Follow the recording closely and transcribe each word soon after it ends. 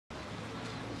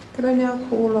Could I now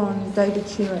call on David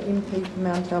Shearer, MP for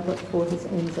Mount Albert, for his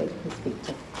ANZAC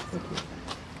Perspective? Thank you.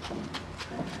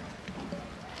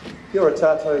 Kia ora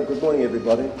tātou, good morning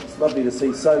everybody. It's lovely to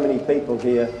see so many people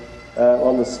here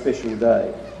on this special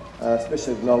day.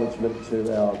 Special acknowledgement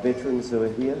to our veterans who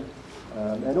are here,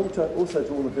 and also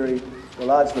to all the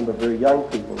large number of very young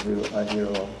people who are here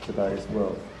today as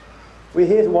well. We're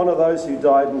here to honour those who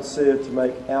died and served to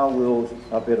make our world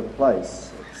a better place.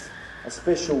 It's a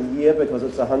special year because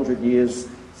it's 100 years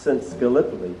since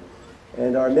Gallipoli,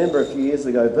 and I remember a few years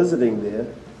ago visiting there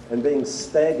and being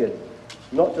staggered,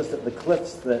 not just at the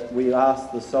cliffs that we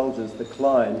asked the soldiers to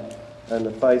climb in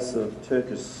the face of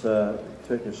Turkish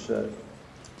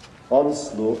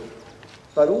onslaught,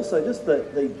 but also just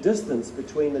the distance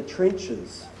between the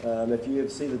trenches. If you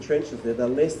see the trenches there, they're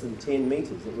less than 10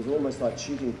 metres. It was almost like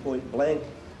shooting point blank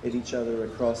at each other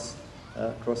across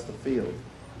the field.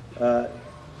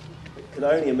 You can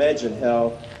only imagine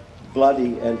how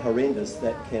bloody and horrendous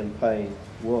that campaign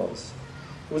was.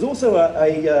 It was also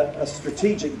a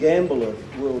strategic gamble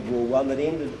of World War I that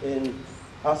ended in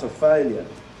utter failure.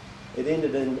 It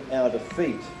ended in our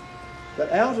defeat.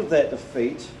 But out of that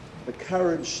defeat, the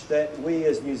courage that we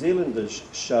as New Zealanders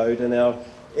showed and our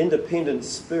independent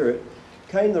spirit,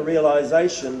 came the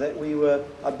realisation that we were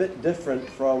a bit different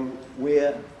from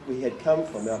where we had come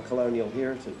from, our colonial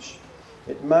heritage.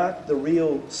 It marked the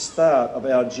real start of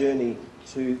our journey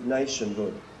to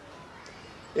nationhood.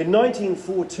 In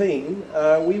 1914,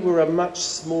 we were a much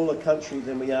smaller country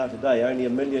than we are today, only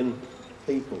 1 million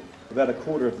people, about a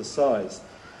quarter of the size.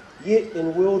 Yet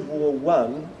in World War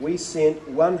I, we sent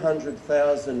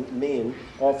 100,000 men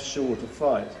offshore to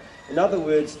fight. In other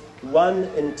words, 1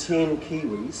 in 10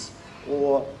 Kiwis,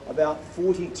 or about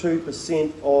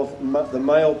 42% of the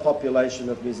male population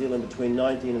of New Zealand between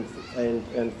 19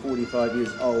 and 45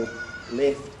 years old,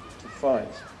 left to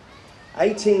fight.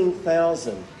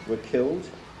 18,000 were killed,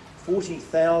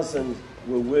 40,000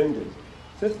 were wounded,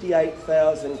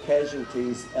 58,000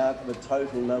 casualties out of a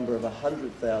total number of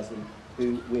 100,000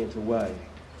 who went away.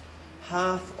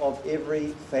 Half of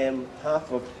every family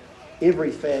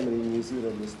in New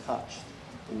Zealand was touched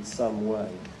in some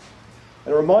way.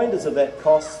 And reminders of that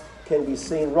cost can be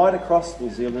seen right across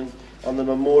New Zealand on the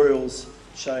memorials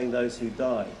showing those who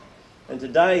died. And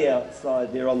today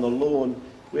outside there on the lawn,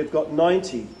 we've got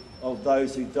 90 of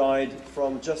those who died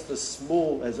from just the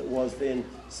small, as it was then,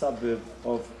 suburb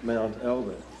of Mount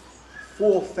Albert.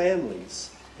 4 families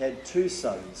had 2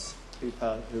 sons who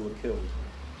were killed.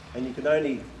 And you can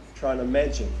only try and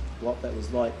imagine what that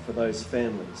was like for those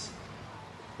families.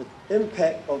 The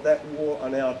impact of that war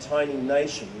on our tiny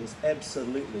nation was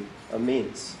absolutely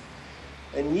immense.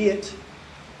 And yet,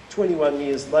 21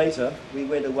 years later, we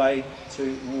went away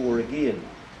to war again.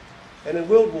 And in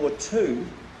World War II,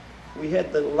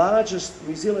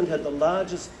 New Zealand had the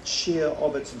largest share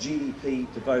of its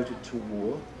GDP devoted to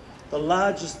war, the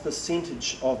largest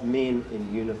percentage of men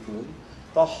in uniform,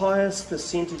 the highest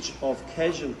percentage of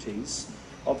casualties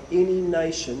of any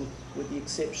nation with the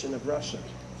exception of Russia.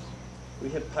 We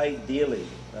have paid dearly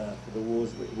for the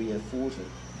wars we have fought in.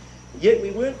 Yet we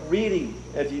weren't really,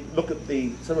 if you look at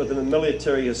some of the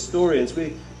military historians,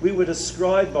 we were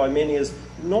described by many as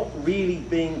not really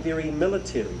being very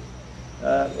military.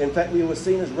 In fact, we were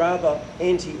seen as rather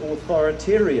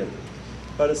anti-authoritarian,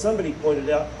 but as somebody pointed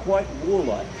out, quite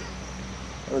warlike.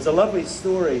 And there's a lovely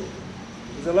story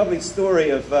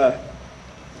of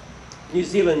New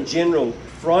Zealand General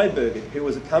Freyberg, who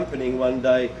was accompanying one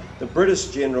day the British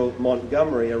General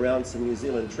Montgomery around some New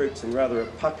Zealand troops, and rather a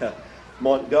pucker,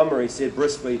 Montgomery said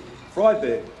briskly,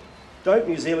 "Freyberg, don't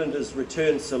New Zealanders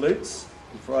return salutes?"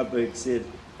 And Freyberg said,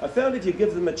 "I found if you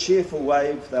give them a cheerful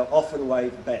wave, they'll often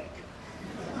wave back."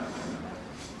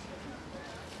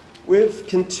 We've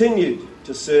continued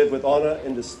to serve with honour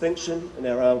and distinction in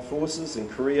our armed forces in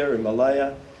Korea and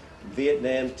Malaya,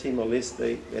 Vietnam,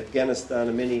 Timor-Leste, Afghanistan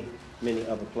and many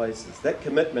other places. That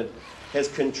commitment has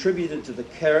contributed to the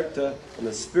character and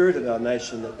the spirit of our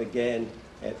nation that began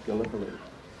at Gallipoli.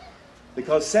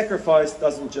 Because sacrifice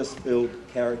doesn't just build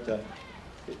character,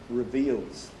 it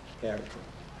reveals character.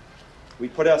 We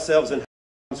put ourselves in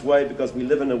harm's way because we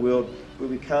live in a world where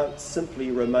we can't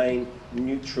simply remain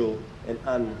neutral and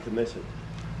uncommitted.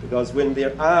 Because when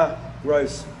there are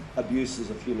gross abuses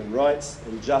of human rights,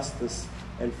 injustice,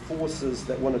 and forces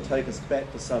that want to take us back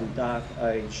to some dark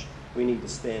age, we need to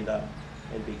stand up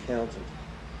and be counted.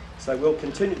 So we'll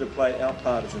continue to play our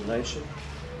part as a nation,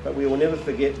 but we will never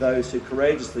forget those who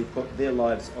courageously put their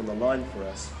lives on the line for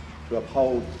us to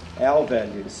uphold our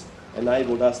values,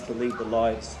 enabled us to lead the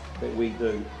lives that we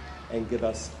do, and give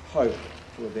us hope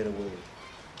for a better world.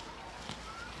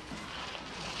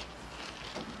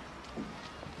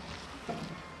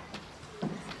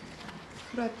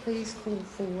 Could I please call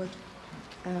forward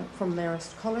from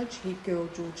Marist College, Head Girl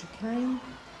Georgia Kane,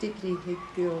 Deputy Head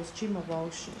Girls Gemma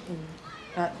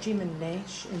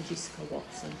Nash and Jessica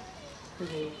Watson, who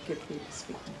will give their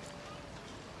perspective.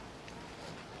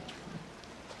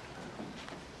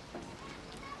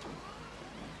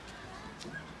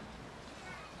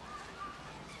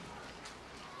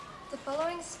 The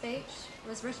following speech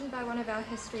was written by one of our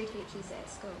history teachers at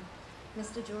school,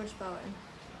 Mr. George Bowen,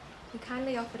 who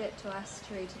kindly offered it to us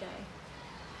to read today.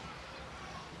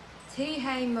 Te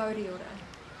hei mauri ora.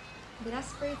 Let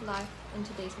us breathe life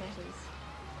into these matters.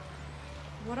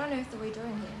 What on earth are we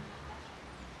doing here?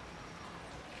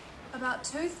 About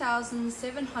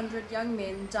 2,700 young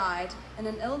men died in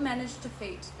an ill-managed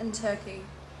defeat in Turkey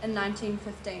in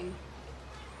 1915.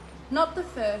 Not the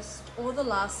first or the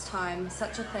last time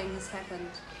such a thing has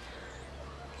happened.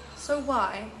 So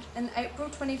why, in April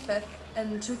 25th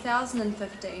in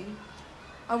 2015,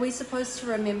 are we supposed to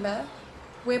remember,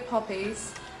 wear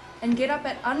poppies, and get up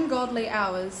at ungodly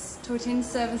hours to attend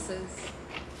services?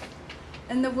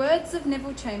 In the words of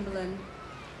Neville Chamberlain,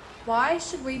 why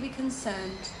should we be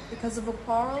concerned because of a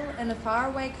quarrel in a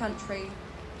faraway country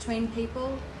between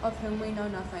people of whom we know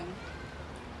nothing?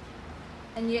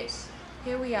 And yet,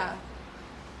 here we are.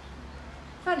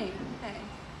 Funny, hey?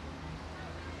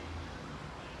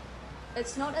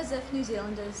 It's not as if New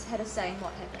Zealanders had a say in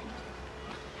what happened.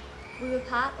 We were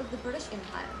part of the British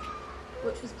Empire,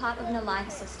 which was part of an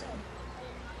alliance system,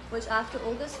 which after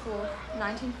August 4,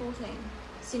 1914,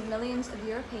 sent millions of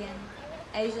European,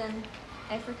 Asian,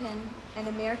 African and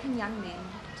American young men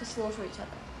to slaughter each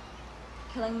other,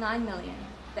 killing 9 million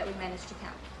that we managed to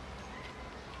count.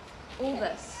 All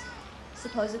this,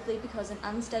 supposedly because an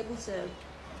unstable Serb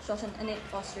shot an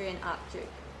inept Austrian Archduke.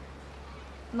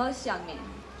 Most young men,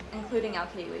 including our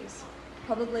Kiwis,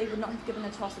 probably would not have given a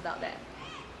toss about that.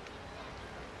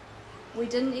 We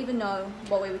didn't even know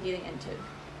what we were getting into.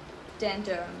 Dan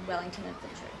Durham, Wellington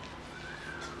Infantry.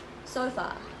 So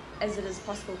far, as it is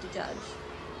possible to judge,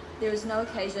 there is no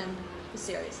occasion for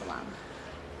serious alarm.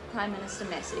 Prime Minister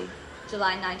Massey,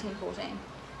 July 1914.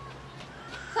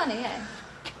 Funny, eh?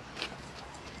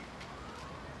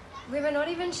 We were not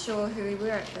even sure who we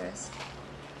were at first.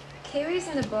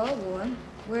 Kiwis in the Boer War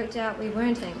worked out we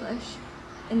weren't English,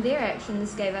 and their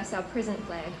actions gave us our present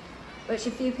flag, which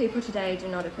a few people today do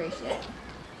not appreciate.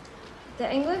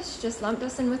 The English just lumped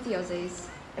us in with the Aussies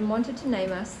and wanted to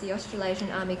name us the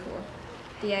Australasian Army Corps,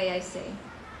 the AAC.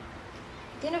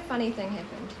 Then a funny thing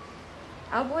happened.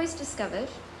 Our boys discovered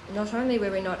not only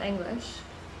were we not English,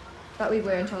 but we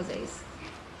weren't Aussies.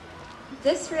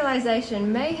 This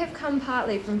realisation may have come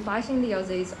partly from fighting the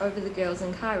Aussies over the girls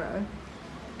in Cairo.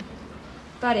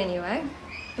 But anyway,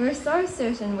 we were so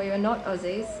certain we were not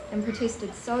Aussies and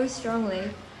protested so strongly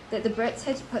that the Brits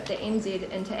had to put the NZ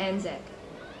into ANZAC,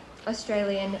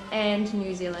 Australian and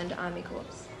New Zealand Army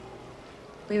Corps.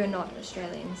 We were not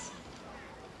Australians.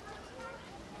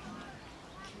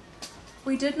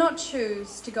 We did not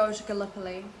choose to go to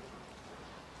Gallipoli.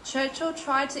 Churchill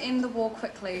tried to end the war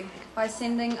quickly by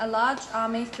sending a large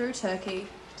army through Turkey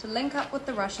to link up with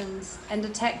the Russians and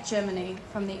attack Germany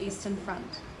from the Eastern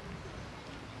Front.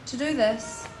 To do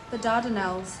this, the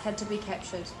Dardanelles had to be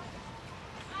captured.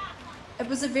 It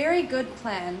was a very good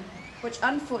plan, which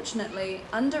unfortunately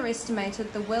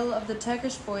underestimated the will of the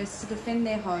Turkish boys to defend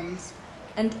their homes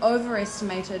and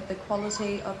overestimated the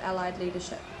quality of Allied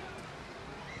leadership.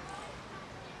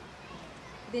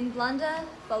 Then blunder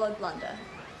followed blunder.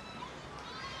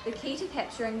 The key to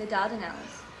capturing the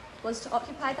Dardanelles was to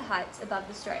occupy the heights above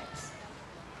the straits,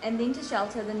 and then to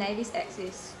shelter the Navy's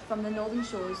access from the northern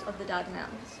shores of the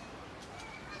Dardanelles.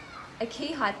 A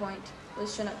key high point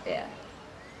was Chinook Bay.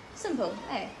 Simple,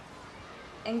 eh?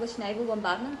 English naval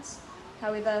bombardments,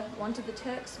 however, wanted the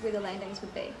Turks where the landings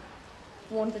would be.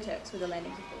 Warned the Turks where the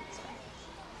landings would be, sorry.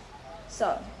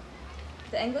 So,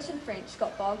 the English and French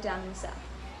got bogged down in the south.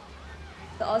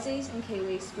 The Aussies and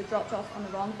Kiwis were dropped off on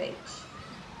the wrong beach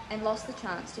and lost the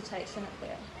chance to take Chinook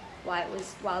Bay while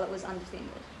it was undefended.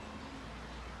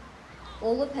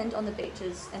 All were pinned on the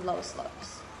beaches and lower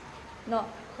slopes. Not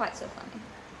quite so funny.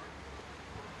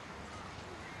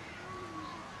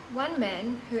 One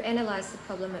man who analysed the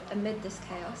problem amid this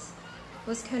chaos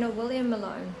was Colonel William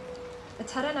Malone, a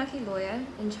Taranaki lawyer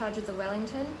in charge of the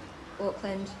Wellington,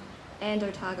 Auckland and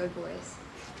Otago boys.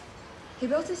 He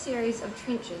built a series of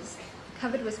trenches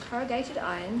covered with corrugated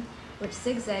iron which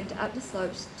zigzagged up the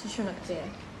slopes to Chinook Bay.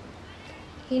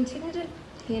 He intended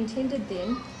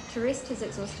then to rest his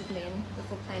exhausted men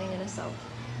before planning an assault.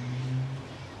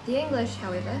 The English,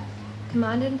 however,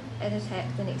 commanded an attack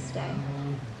the next day.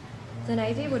 The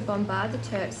Navy would bombard the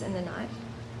Turks in the night,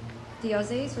 The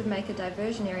Aussies would make a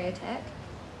diversionary attack,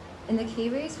 and the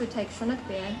Kiwis would take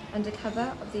Shonakbea under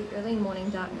cover of the early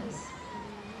morning darkness.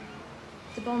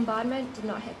 The bombardment did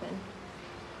not happen.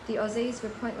 The Aussies were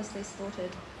pointlessly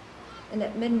slaughtered, and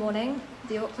at mid-morning,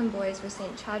 the Auckland boys were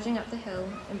sent charging up the hill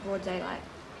in broad daylight,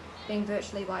 being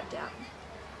virtually wiped out.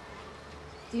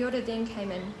 The order then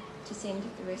came in to send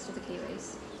the rest of the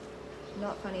Kiwis.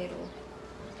 Not funny at all.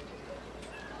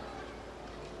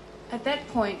 At that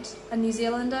point, a New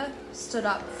Zealander stood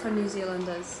up for New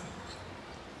Zealanders.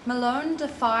 Malone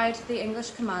defied the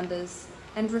English commanders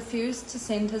and refused to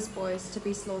send his boys to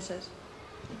be slaughtered.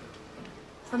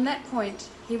 From that point,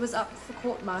 he was up for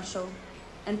court-martial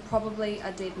and probably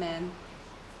a dead man.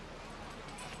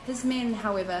 His men,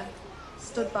 however,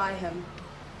 stood by him.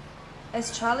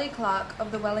 As Charlie Clark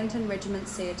of the Wellington Regiment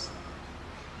said,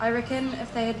 "I reckon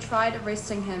if they had tried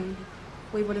arresting him,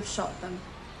 we would have shot them."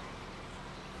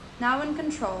 Now in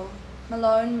control,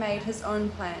 Malone made his own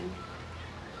plan.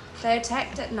 They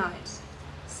attacked at night,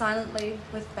 silently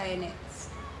with bayonets.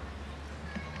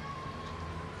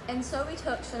 And so we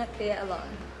took Shonakbea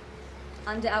alone,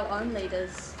 under our own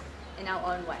leaders, in our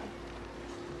own way.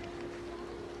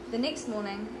 The next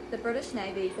morning, the British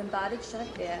Navy bombarded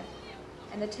Shonakbea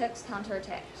and the Turks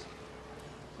counterattacked.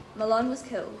 Malone was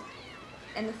killed,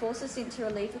 and the forces sent to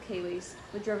relieve the Kiwis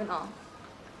were driven off,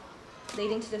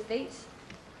 leading to defeat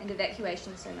and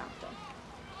evacuation soon after.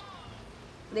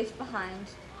 Left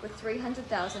behind were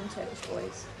 300,000 Turkish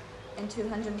boys and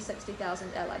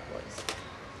 260,000 Allied boys.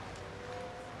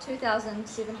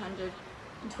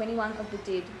 2,721 of the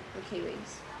dead were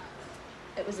Kiwis.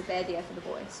 It was a bad year for the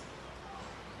boys.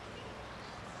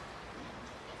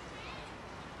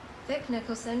 Vic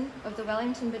Nicholson of the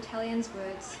Wellington Battalion's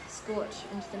words scorch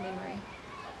into the memory.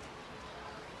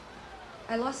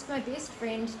 I lost my best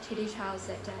friend Teddy Charles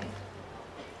that day.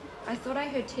 I thought I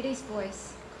heard Teddy's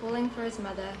voice calling for his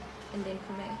mother and then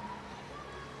for me.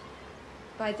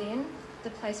 By then, the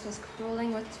place was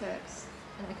crawling with Turks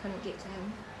and I couldn't get to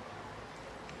him.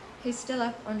 He's still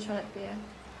up on Shonakbea,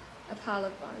 a pile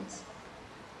of bones.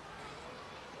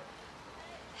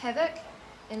 Havoc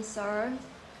and sorrow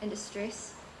and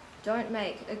distress don't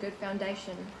make a good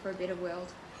foundation for a better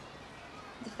world.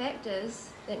 The fact is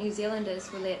that New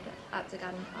Zealanders were led up the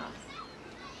garden path.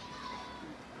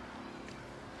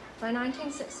 By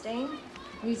 1916,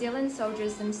 New Zealand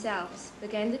soldiers themselves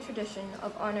began the tradition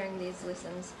of honouring these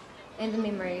lessons and the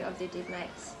memory of their dead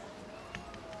mates.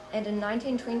 And in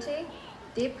 1920,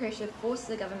 their pressure forced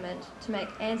the government to make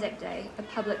ANZAC Day a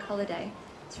public holiday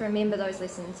to remember those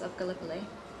lessons of Gallipoli.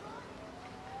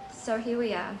 So here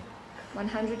we are,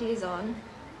 100 years on,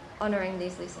 honouring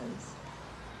these lessons.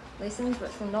 Lessons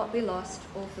which will not be lost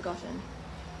or forgotten.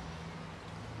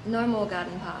 No more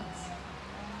garden paths.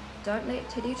 Don't let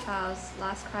Teddy Charles'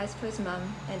 last cries to his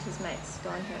mum and his mates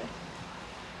go unheard.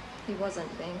 He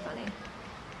wasn't being funny.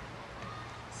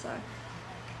 So,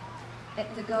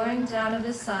 at the going down of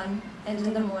the sun and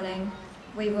in the morning,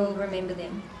 we will remember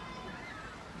them.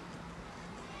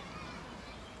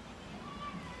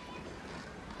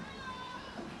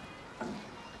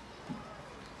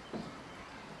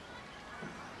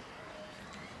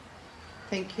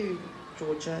 Thank you,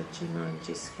 Georgia, Gemma and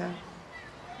Jessica.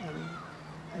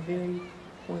 A very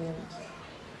poignant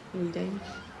reading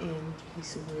and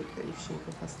piece of work that you've shared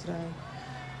with us today.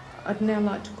 I'd now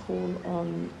like to call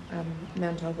on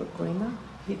Mount Albert Greener,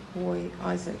 head boy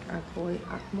Isaac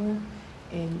Kuoi-Atmore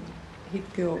and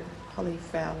head girl Holly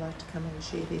Fowler to come and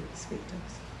share their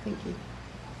perspectives. Thank you.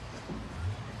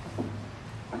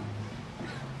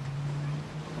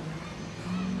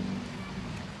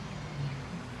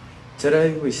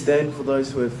 Today we stand for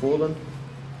those who have fallen,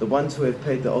 the ones who have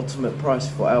paid the ultimate price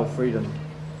for our freedom.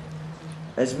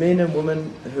 As men and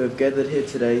women who have gathered here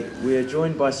today, we are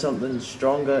joined by something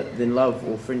stronger than love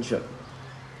or friendship,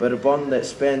 but a bond that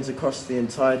spans across the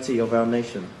entirety of our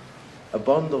nation, a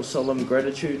bond of solemn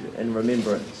gratitude and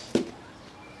remembrance.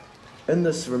 In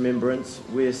this remembrance,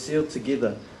 we are sealed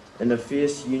together in a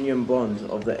fierce union bond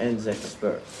of the ANZAC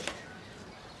spirit.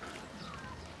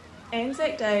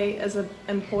 ANZAC Day is an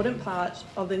important part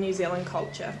of the New Zealand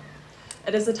culture.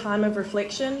 It is a time of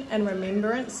reflection and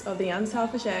remembrance of the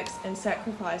unselfish acts and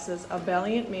sacrifices of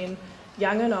valiant men,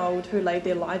 young and old, who laid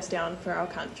their lives down for our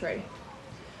country.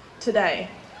 Today,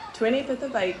 25th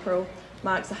of April,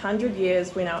 marks 100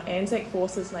 years when our ANZAC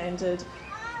forces landed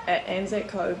at ANZAC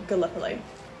Cove, Gallipoli.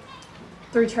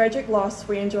 Through tragic loss,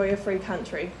 we enjoy a free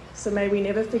country, so may we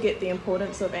never forget the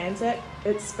importance of ANZAC,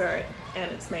 its spirit,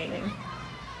 and its meaning.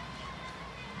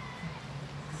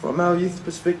 From our youth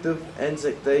perspective,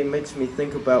 ANZAC Day makes me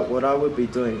think about what I would be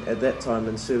doing at that time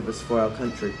in service for our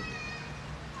country.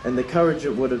 and the courage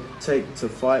it would take to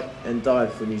fight and die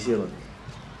for New Zealand.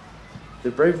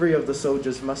 The bravery of the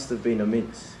soldiers must have been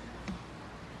immense.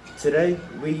 Today,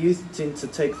 we youth tend to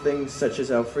take things such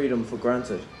as our freedom for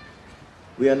granted.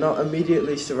 We are not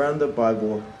immediately surrounded by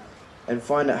war and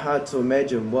find it hard to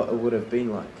imagine what it would have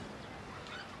been like.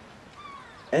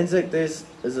 ANZAC Day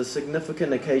is a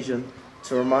significant occasion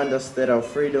to remind us that our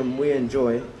freedom we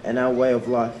enjoy and our way of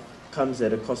life comes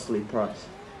at a costly price.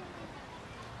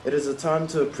 It is a time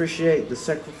to appreciate the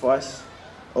sacrifice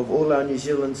of all our New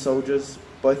Zealand soldiers,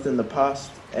 both in the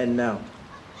past and now,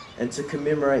 and to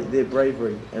commemorate their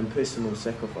bravery and personal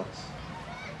sacrifice.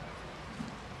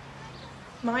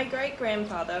 My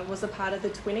great-grandfather was a part of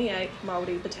the 28th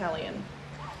Māori Battalion.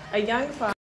 A young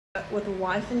father with a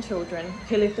wife and children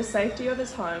who left the safety of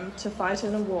his home to fight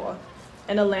in a war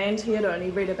in a land he had only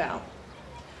read about.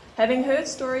 Having heard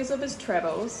stories of his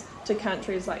travels to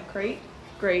countries like Crete,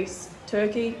 Greece,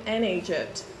 Turkey and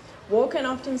Egypt, war can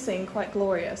often seem quite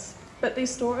glorious, but these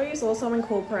stories also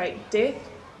incorporate death,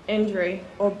 injury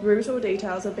or brutal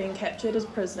details of being captured as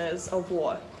prisoners of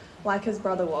war, like his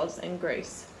brother was in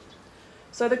Greece.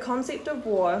 So the concept of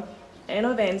war and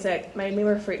of ANZAC made me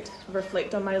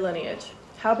reflect on my lineage,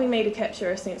 helping me to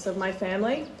capture a sense of my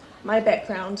family, my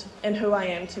background and who I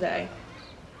am today.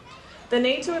 The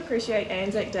need to appreciate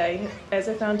ANZAC Day as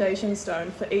a foundation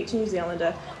stone for each New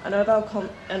Zealander and of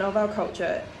our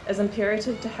culture is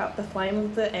imperative to help the flame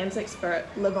of the ANZAC spirit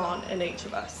live on in each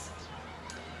of us.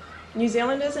 New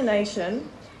Zealand as a nation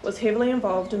was heavily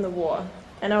involved in the war,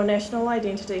 and our national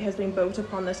identity has been built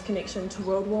upon this connection to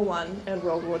World War I and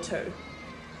World War II.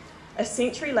 A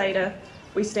century later,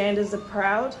 we stand as a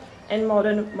proud and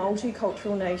modern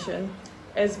multicultural nation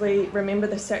as we remember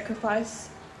the sacrifice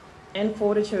and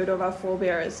fortitude of our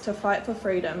forebears to fight for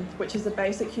freedom, which is a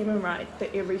basic human right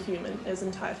that every human is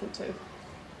entitled to.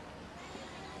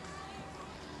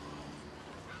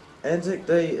 ANZAC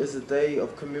Day is a day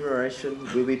of commemoration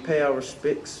where we pay our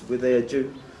respects where they are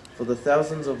due for the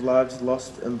thousands of lives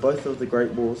lost in both of the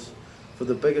Great Wars, for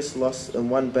the biggest loss in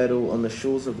one battle on the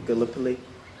shores of Gallipoli,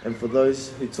 and for those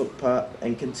who took part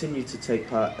and continue to take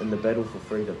part in the battle for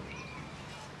freedom.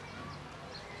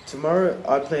 Tomorrow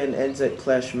I play an ANZAC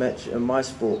Clash match in my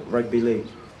sport, rugby league.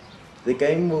 The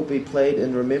game will be played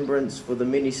in remembrance for the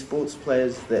many sports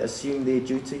players that assumed their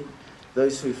duty,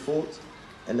 those who fought,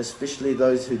 and especially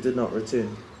those who did not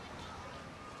return.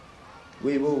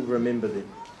 We will remember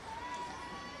them.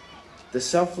 The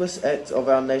selfless act of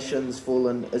our nation's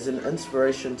fallen is an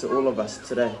inspiration to all of us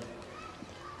today.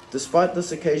 Despite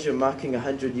this occasion marking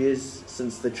 100 years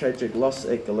since the tragic loss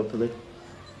at Gallipoli,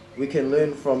 we can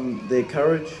learn from their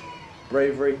courage,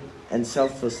 bravery and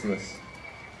selflessness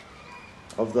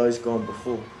of those gone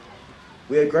before.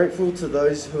 We are grateful to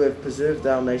those who have preserved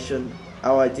our nation,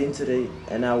 our identity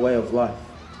and our way of life.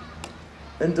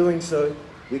 In doing so,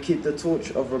 we keep the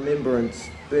torch of remembrance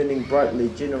burning brightly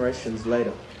generations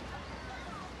later.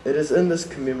 It is in this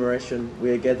commemoration we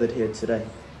are gathered here today.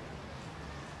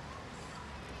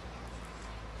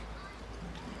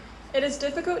 It is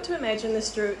difficult to imagine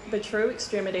the true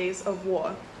extremities of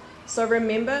war. So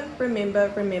remember,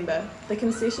 remember, remember, the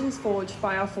concessions forged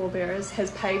by our forebears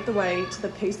has paved the way to the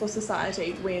peaceful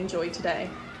society we enjoy today.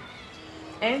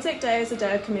 ANZAC Day is a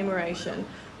day of commemoration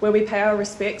where we pay our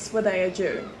respects where they are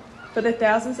due, for the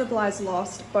thousands of lives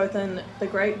lost both in the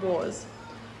Great Wars,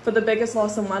 for the biggest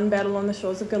loss in one battle on the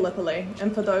shores of Gallipoli,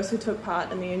 and for those who took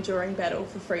part in the enduring battle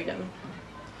for freedom.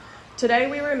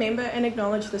 Today we remember and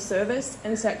acknowledge the service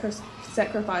and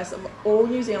sacrifice of all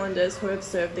New Zealanders who have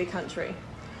served their country.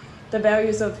 The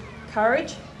values of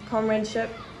courage, comradeship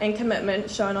and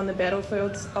commitment shown on the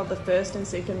battlefields of the First and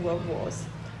Second World Wars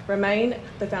remain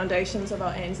the foundations of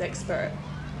our ANZAC spirit.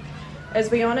 As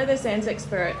we honour this ANZAC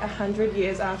spirit 100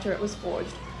 years after it was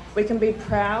forged, we can be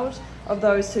proud of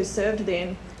those who served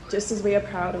then, just as we are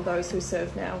proud of those who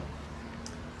serve now.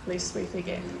 Lest we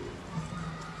forget.